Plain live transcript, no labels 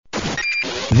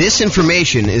This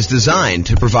information is designed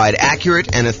to provide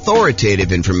accurate and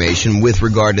authoritative information with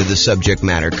regard to the subject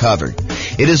matter covered.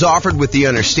 It is offered with the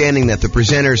understanding that the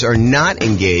presenters are not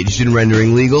engaged in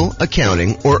rendering legal,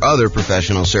 accounting, or other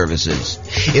professional services.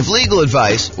 If legal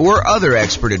advice or other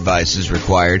expert advice is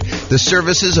required, the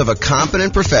services of a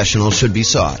competent professional should be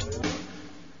sought.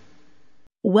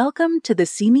 Welcome to the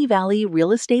Simi Valley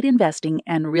Real Estate Investing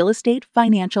and Real Estate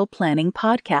Financial Planning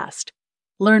Podcast.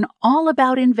 Learn all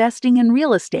about investing in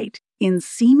real estate in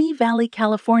Simi Valley,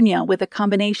 California, with a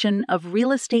combination of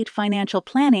real estate financial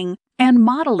planning and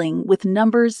modeling with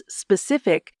numbers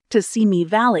specific to Simi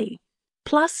Valley,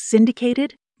 plus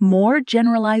syndicated, more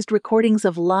generalized recordings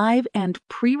of live and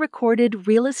pre-recorded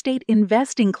real estate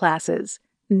investing classes,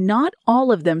 not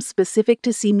all of them specific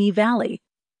to Simi Valley.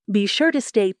 Be sure to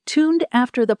stay tuned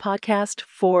after the podcast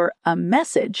for a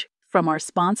message from our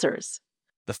sponsors.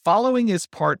 The following is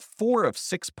part 4 of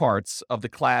 6 parts of the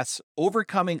class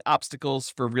Overcoming Obstacles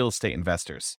for Real Estate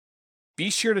Investors. Be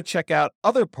sure to check out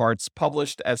other parts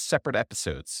published as separate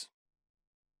episodes.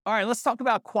 All right, let's talk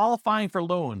about qualifying for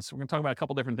loans. We're going to talk about a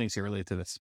couple different things here related to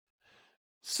this.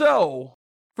 So,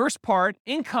 first part,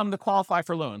 income to qualify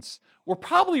for loans. We're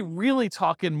probably really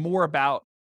talking more about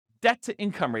debt to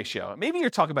income ratio. Maybe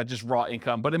you're talking about just raw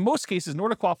income, but in most cases, in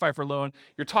order to qualify for a loan,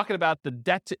 you're talking about the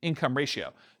debt to income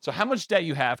ratio. So how much debt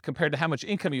you have compared to how much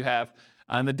income you have,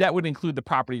 and the debt would include the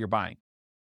property you're buying.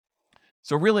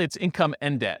 So really it's income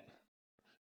and debt.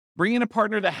 Bring in a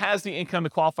partner that has the income to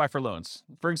qualify for loans.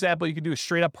 For example, you could do a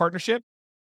straight up partnership,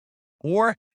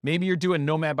 or maybe you're doing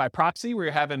nomad by proxy where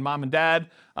you're having mom and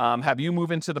dad have you move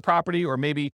into the property, or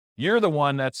maybe you're the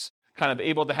one that's kind of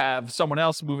able to have someone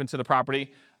else move into the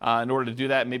property. In order to do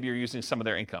that, maybe you're using some of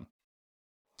their income.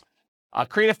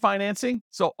 Creative financing.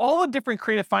 So all the different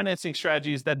creative financing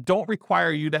strategies that don't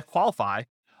require you to qualify,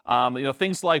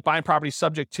 things like buying properties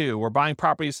subject to, or buying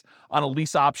properties on a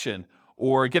lease option,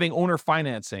 or getting owner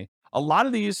financing. A lot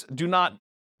of these do not,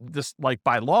 just like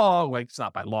by law, like it's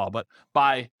not by law, but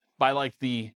by like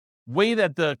the way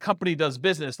that the company does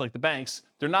business, like the banks,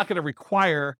 they're not going to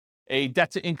require a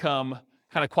debt to income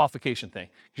kind of qualification thing.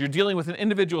 You're dealing with an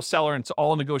individual seller and it's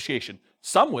all negotiation.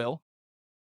 Some will,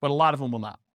 but a lot of them will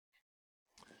not.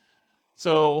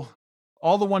 So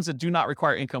all the ones that do not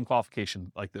require income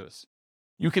qualification, like those.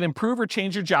 You can improve or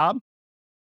change your job.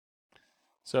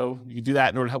 So you can do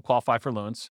that in order to help qualify for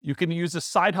loans. You can use a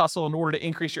side hustle in order to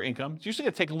increase your income. It's usually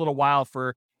going to take a little while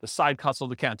for the side hustle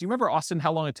to count. Do you remember, Austin,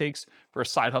 how long it takes for a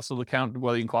side hustle to count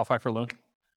whether you can qualify for a loan?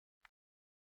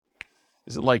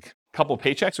 Is it like a couple of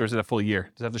paychecks, or is it a full year?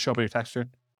 Does it have to show up on your tax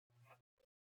return?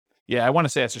 Yeah, I want to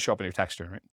say it has to show up on your tax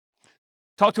return, right?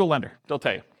 Talk to a lender. They'll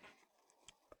tell you.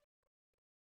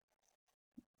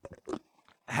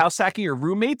 House hacking your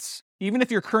roommates, even if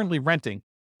you're currently renting.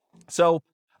 So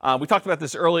we talked about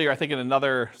this earlier, I think in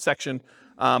another section,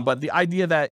 but the idea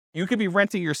that you could be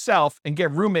renting yourself and get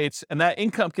roommates, and that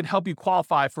income can help you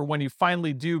qualify for when you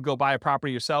finally do go buy a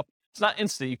property yourself. It's not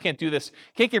instant. You can't do this.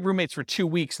 You can't get roommates for 2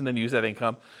 weeks and then use that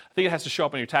income. I think it has to show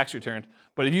up on your tax return.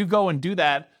 But if you go and do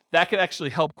that, that could actually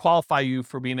help qualify you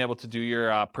for being able to do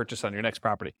your purchase on your next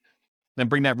property. Then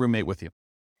bring that roommate with you.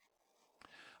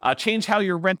 Change how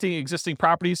you're renting existing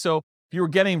properties. So if you were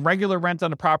getting regular rent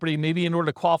on a property, maybe in order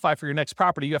to qualify for your next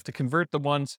property, you have to convert the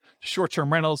ones to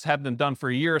short-term rentals, have them done for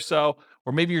a year or so.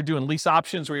 Or maybe you're doing lease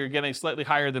options where you're getting slightly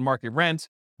higher than market rent,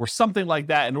 or something like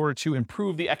that in order to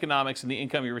improve the economics and the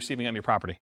income you're receiving on your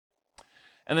property.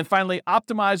 And then finally,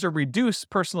 optimize or reduce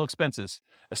personal expenses,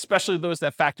 especially those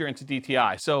that factor into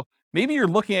DTI. So maybe you're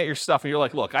looking at your stuff and you're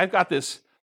like, look, I've got this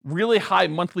really high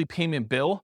monthly payment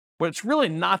bill, but it's really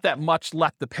not that much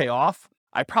left to pay off.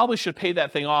 I probably should pay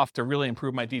that thing off to really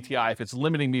improve my DTI if it's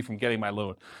limiting me from getting my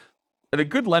loan. And a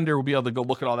good lender will be able to go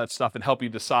look at all that stuff and help you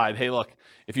decide, hey, look,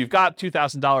 if you've got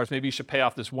 $2,000, maybe you should pay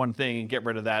off this one thing and get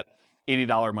rid of that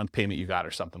 $80 a month payment you got,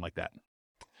 or something like that.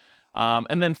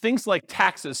 And then things like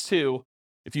taxes too.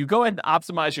 If you go ahead and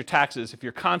optimize your taxes, if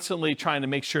you're constantly trying to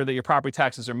make sure that your property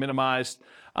taxes are minimized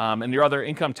and your other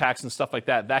income tax and stuff like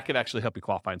that, that could actually help you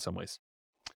qualify in some ways.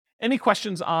 Any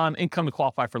questions on income to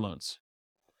qualify for loans?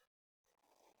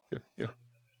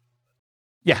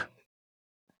 Yeah.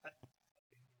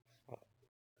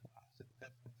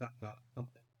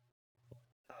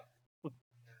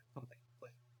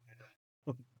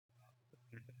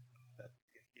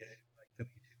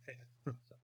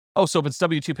 Oh, so if it's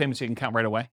W-2 payments, you can count right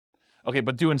away? Okay,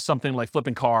 but doing something like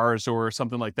flipping cars or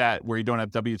something like that where you don't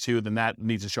have W-2, then that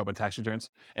needs to show up on tax returns.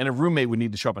 And a roommate would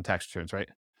need to show up on tax returns, right?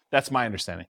 That's my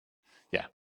understanding. Yeah.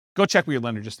 Go check with your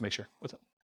lender just to make sure. What's up?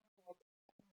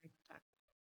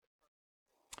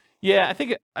 Yeah,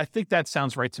 I think that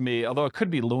sounds right to me, although it could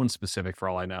be loan specific for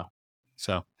all I know.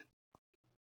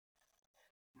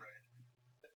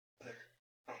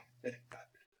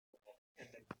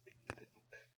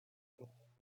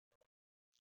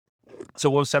 So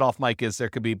what was set off, Mike, is there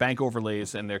could be bank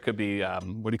overlays and there could be,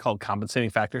 what do you call it, compensating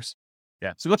factors?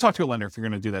 Yeah. So go talk to a lender if you're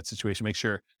going to do that situation. Make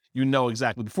sure you know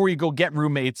exactly before you go get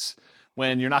roommates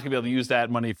when you're not going to be able to use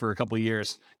that money for a couple of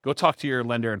years. Go talk to your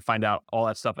lender and find out all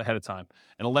that stuff ahead of time.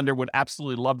 And a lender would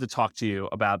absolutely love to talk to you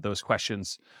about those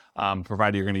questions,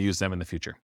 provided you're going to use them in the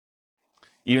future,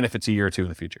 even if it's a year or two in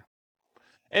the future.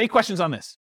 Any questions on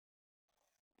this?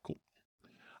 Cool.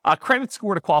 Credit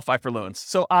score to qualify for loans.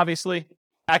 So obviously,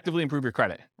 actively improve your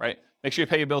credit, right? Make sure you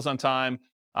pay your bills on time.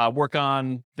 Work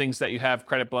on things that you have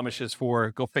credit blemishes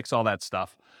for. Go fix all that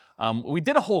stuff. We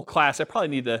did a whole class. I probably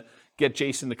need to get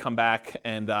Jason to come back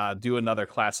and do another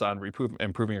class on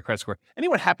improving your credit score.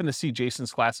 Anyone happen to see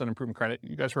Jason's class on improving credit?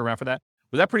 You guys were around for that?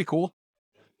 Was that pretty cool?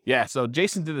 Yeah, so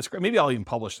Jason did this. Maybe I'll even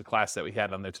publish the class that we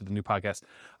had on there to the new podcast.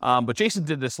 But Jason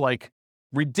did this like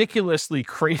ridiculously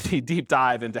crazy deep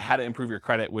dive into how to improve your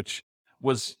credit, which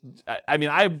was, I mean,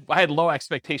 I had low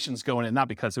expectations going in, not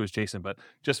because it was Jason, but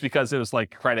just because it was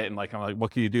like credit and like, I'm like, what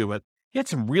can you do? But he had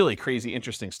some really crazy,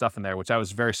 interesting stuff in there, which I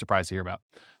was very surprised to hear about.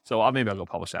 So maybe I'll go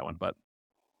publish that one. But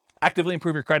actively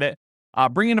improve your credit.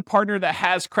 Bring in a partner that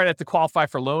has credit to qualify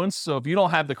for loans. So if you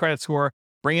don't have the credit score,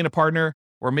 bring in a partner,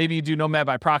 or maybe you do Nomad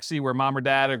by proxy where mom or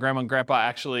dad or grandma and grandpa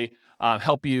actually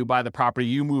help you buy the property.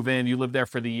 You move in, you live there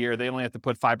for the year. They only have to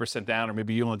put 5% down, or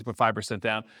maybe you only have to put 5%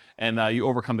 down, and you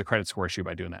overcome the credit score issue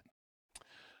by doing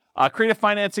that. Creative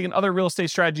financing and other real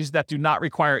estate strategies that do not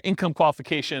require income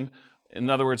qualification, in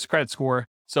other words, credit score.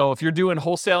 So if you're doing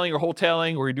wholesaling or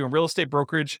wholetailing, or you're doing real estate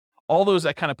brokerage, all those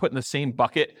I kind of put in the same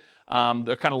bucket.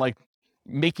 They're kind of like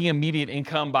making immediate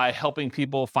income by helping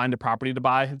people find a property to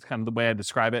buy. It's kind of the way I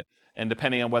describe it. And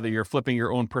depending on whether you're flipping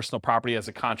your own personal property as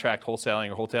a contract, wholesaling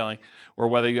or wholetailing, or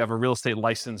whether you have a real estate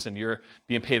license and you're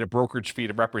being paid a brokerage fee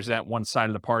to represent one side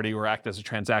of the party or act as a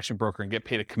transaction broker and get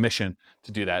paid a commission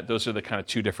to do that. Those are the kind of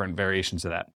two different variations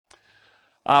of that.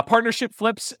 Partnership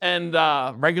flips and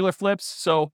regular flips.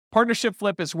 So partnership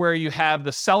flip is where you have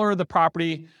the seller of the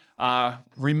property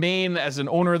remain as an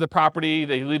owner of the property.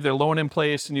 They leave their loan in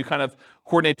place and you kind of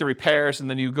coordinate the repairs, and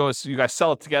then you guys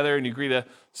sell it together and you agree to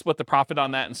split the profit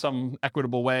on that in some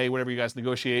equitable way, whatever you guys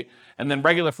negotiate. And then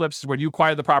regular flips is where you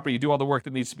acquire the property, you do all the work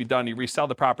that needs to be done, you resell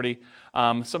the property.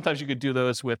 Sometimes you could do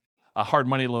those with hard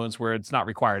money loans where it's not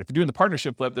required. If you're doing the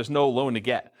partnership flip, there's no loan to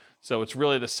get. So it's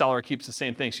really the seller keeps the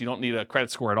same thing, so you don't need a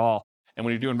credit score at all. And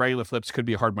when you're doing regular flips, it could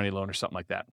be a hard money loan or something like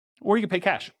that. Or you can pay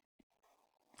cash.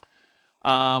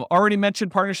 Already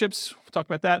mentioned partnerships. We'll talk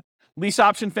about that. Lease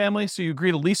option family. So you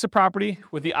agree to lease a property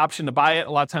with the option to buy it. A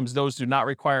lot of times those do not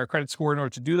require a credit score in order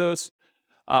to do those.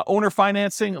 Owner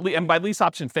financing. And by lease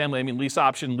option family, I mean lease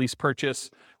option, lease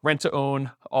purchase, rent to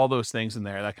own, all those things in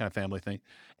there, that kind of family thing.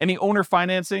 Any owner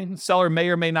financing, seller may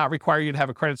or may not require you to have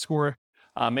a credit score,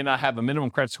 may not have a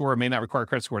minimum credit score, may not require a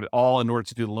credit score at all in order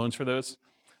to do the loans for those.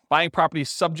 Buying properties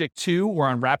subject to or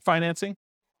on wrap financing.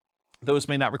 Those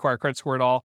may not require a credit score at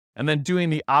all. And then doing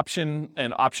the option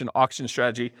and option auction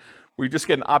strategy, where you just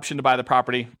get an option to buy the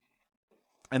property,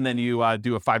 and then you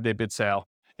do a 5-day bid sale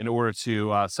in order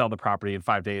to sell the property in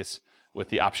 5 days with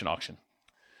the option auction.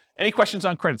 Any questions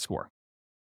on credit score?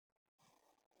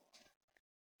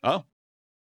 Oh.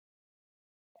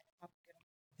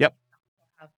 Yep.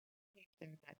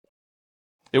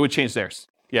 It would change theirs.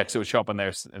 Yeah, because it would show up on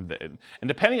theirs. And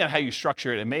depending on how you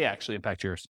structure it, it may actually impact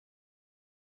yours.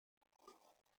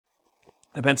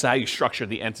 Depends on how you structure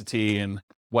the entity and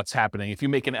what's happening. If you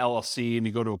make an LLC and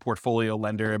you go to a portfolio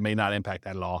lender, it may not impact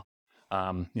that at all.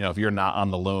 If you're not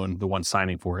on the loan, the one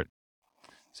signing for it.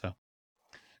 So,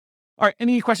 all right,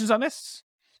 any questions on this?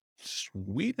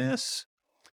 Sweetness.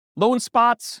 Loan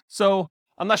spots. So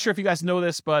I'm not sure if you guys know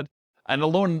this, but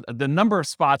the number of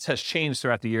spots has changed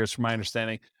throughout the years from my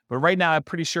understanding. But right now, I'm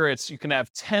pretty sure you can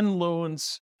have 10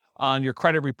 loans on your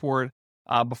credit report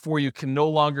before you can no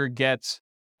longer get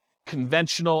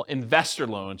conventional investor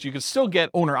loans. You can still get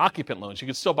owner-occupant loans. You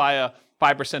can still buy a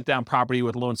 5% down property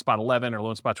with loan spot 11 or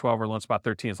loan spot 12 or loan spot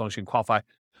 13 as long as you can qualify.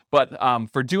 But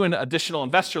for doing additional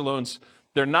investor loans,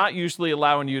 they're not usually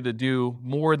allowing you to do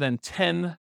more than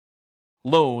 10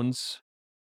 loans.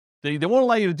 They won't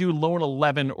allow you to do loan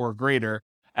 11 or greater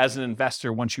as an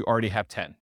investor once you already have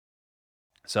 10.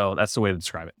 So that's the way to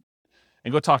describe it.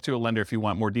 And go talk to a lender if you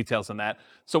want more details on that.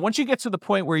 So once you get to the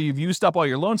point where you've used up all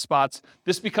your loan spots,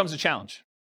 this becomes a challenge.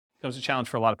 It becomes a challenge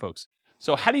for a lot of folks.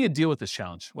 So how do you deal with this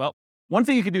challenge? Well, one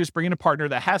thing you can do is bring in a partner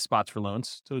that has spots for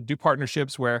loans. So do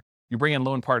partnerships where you bring in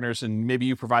loan partners and maybe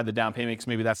you provide the down payment because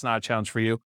maybe that's not a challenge for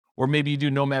you. Or maybe you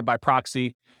do Nomad by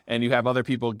proxy and you have other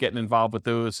people getting involved with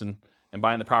those and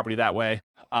buying the property that way.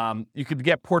 You could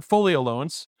get portfolio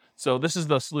loans. So this is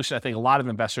the solution I think a lot of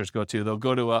investors go to. They'll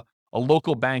go to a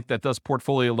local bank that does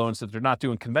portfolio loans, that they're not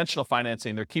doing conventional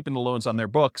financing. They're keeping the loans on their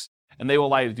books and they will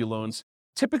allow you to do loans.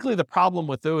 Typically, the problem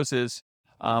with those is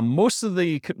most of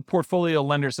the portfolio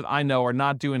lenders that I know are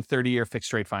not doing 30-year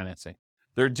fixed rate financing.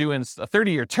 They're doing a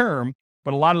 30-year term,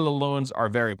 but a lot of the loans are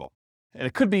variable. And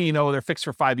it could be, they're fixed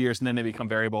for 5 years and then they become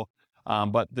variable.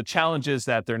 But the challenge is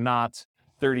that they're not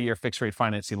 30-year fixed rate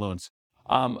financing loans.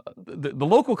 The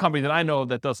local company that I know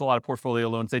that does a lot of portfolio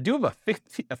loans, they do have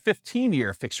a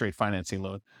 15-year fixed rate financing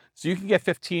loan. So you can get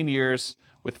 15 years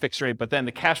with fixed rate, but then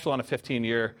the cash flow on a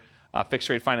 15-year fixed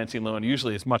rate financing loan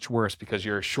usually is much worse because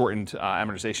your shortened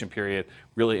amortization period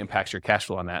really impacts your cash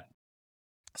flow on that.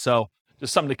 So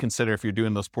just something to consider if you're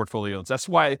doing those portfolio loans. That's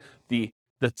why the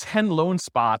 10 loan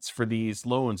spots for these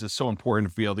loans is so important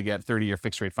to be able to get 30-year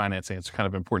fixed rate financing. It's kind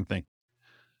of an important thing.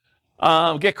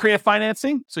 Get creative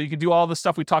financing. So you can do all the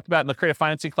stuff we talked about in the creative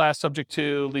financing class, subject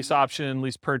to lease option,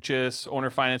 lease purchase, owner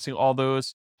financing, all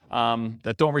those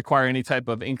that don't require any type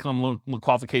of income loan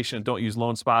qualification and don't use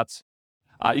loan spots.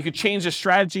 You could change the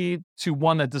strategy to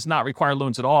one that does not require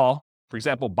loans at all. For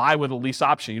example, buy with a lease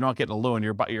option. You're not getting a loan.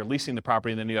 You're leasing the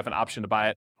property and then you have an option to buy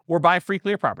it. Or buy free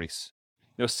clear properties.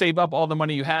 Save up all the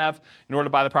money you have in order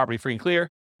to buy the property free and clear.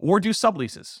 Or do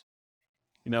subleases.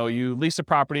 You lease a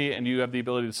property and you have the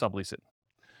ability to sublease it.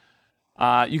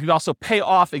 You could also pay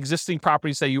off existing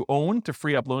properties that you own to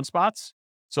free up loan spots.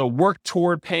 So work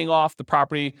toward paying off the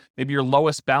property, maybe your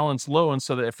lowest balance loan,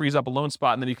 so that it frees up a loan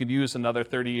spot, and then you could use another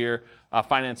 30-year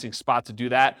financing spot to do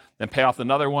that, then pay off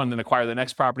another one, then acquire the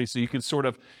next property. So you could sort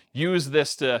of use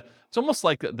this it's almost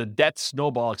like the debt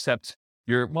snowball, except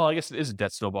I guess it is a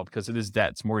debt snowball because it is debt,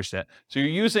 it's mortgage debt. So you're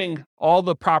using all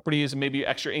the properties and maybe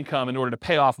extra income in order to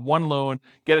pay off one loan,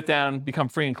 get it down, become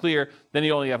free and clear. Then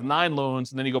you only have 9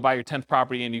 loans, and then you go buy your 10th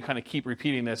property, and you kind of keep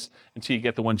repeating this until you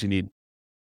get the ones you need.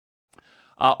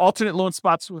 Alternate loan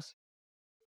spots with...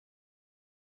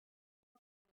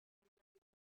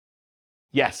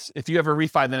 Yes, if you have a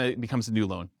refi, then it becomes a new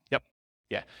loan. Yep,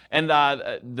 yeah. And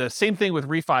the same thing with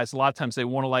refis. A lot of times they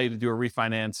won't allow you to do a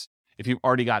refinance if you've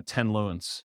already got 10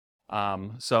 loans.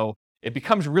 So it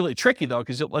becomes really tricky though,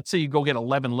 because let's say you go get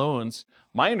 11 loans.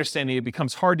 My understanding, it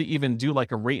becomes hard to even do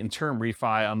like a rate and term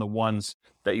refi on the ones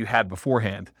that you had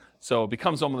beforehand. So it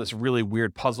becomes almost this really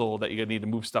weird puzzle that you need to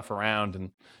move stuff around,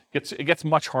 and it gets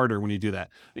much harder when you do that.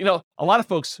 A lot of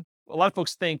folks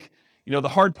think, the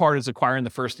hard part is acquiring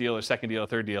the first deal or second deal or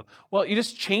third deal. Well, you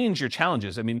just change your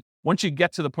challenges. I mean, once you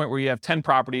get to the point where you have 10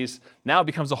 properties, now it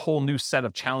becomes a whole new set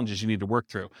of challenges you need to work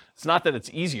through. It's not that it's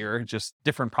easier, just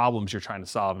different problems you're trying to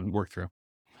solve and work through.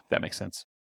 If that makes sense.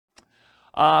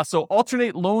 So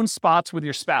alternate loan spots with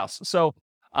your spouse. So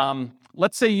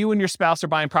let's say you and your spouse are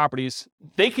buying properties.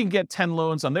 They can get 10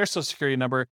 loans on their Social Security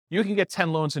number. You can get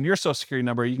 10 loans on your Social Security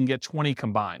number. You can get 20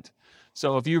 combined.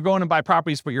 So if you're going to buy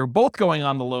properties, but you're both going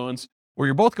on the loans, or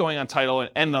you're both going on title and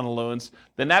end on the loans,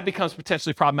 then that becomes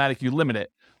potentially problematic. You limit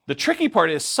it. The tricky part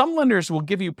is some lenders will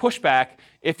give you pushback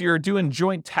if you're doing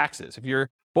joint taxes. If you're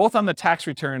both on the tax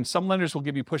return, some lenders will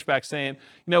give you pushback saying,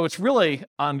 it's really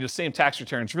on the same tax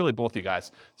return. It's really both you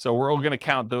guys. So we're all going to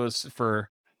count those for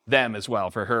them as well,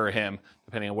 for her or him,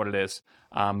 depending on what it is,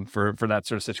 for that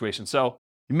sort of situation. So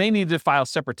you may need to file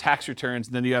separate tax returns,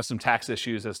 and then you have some tax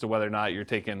issues as to whether or not you're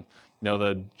taking,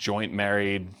 the joint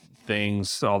married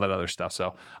things, all that other stuff.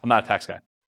 So I'm not a tax guy.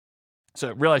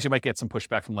 So realize you might get some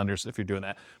pushback from lenders if you're doing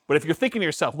that. But if you're thinking to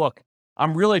yourself, look,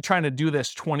 I'm really trying to do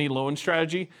this 20 loan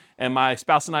strategy, and my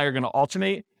spouse and I are going to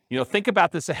alternate, think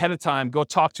about this ahead of time. Go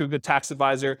talk to a good tax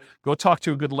advisor, go talk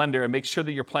to a good lender, and make sure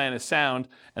that your plan is sound.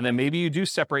 And then maybe you do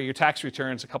separate your tax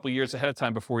returns a couple of years ahead of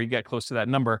time before you get close to that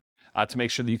number to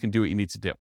make sure that you can do what you need to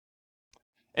do.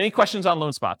 Any questions on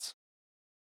loan spots?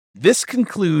 This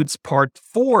concludes part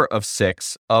 4 of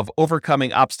 6 of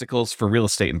Overcoming Obstacles for Real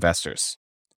Estate Investors.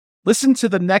 Listen to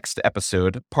the next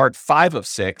episode, part 5 of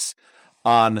 6,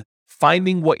 on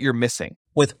finding what you're missing.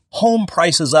 With home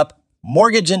prices up,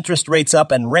 mortgage interest rates up,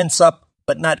 and rents up,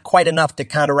 but not quite enough to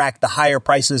counteract the higher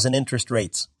prices and interest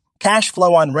rates, cash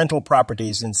flow on rental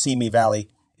properties in Simi Valley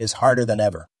is harder than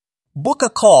ever. Book a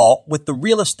call with the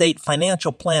Real Estate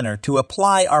Financial Planner to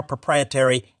apply our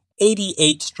proprietary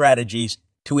 88 strategies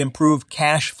to improve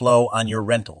cash flow on your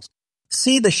rentals.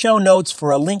 See the show notes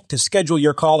for a link to schedule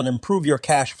your call and improve your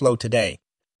cash flow today.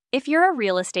 If you're a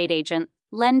real estate agent,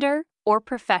 lender, or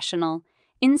professional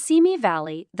in Simi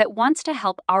Valley that wants to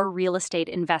help our real estate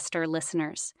investor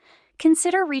listeners,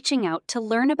 consider reaching out to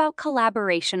learn about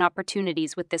collaboration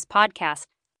opportunities with this podcast.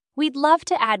 We'd love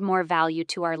to add more value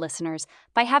to our listeners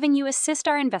by having you assist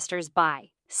our investors buy,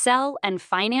 sell, and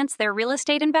finance their real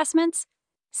estate investments.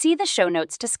 See the show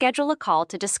notes to schedule a call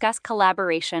to discuss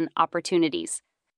collaboration opportunities.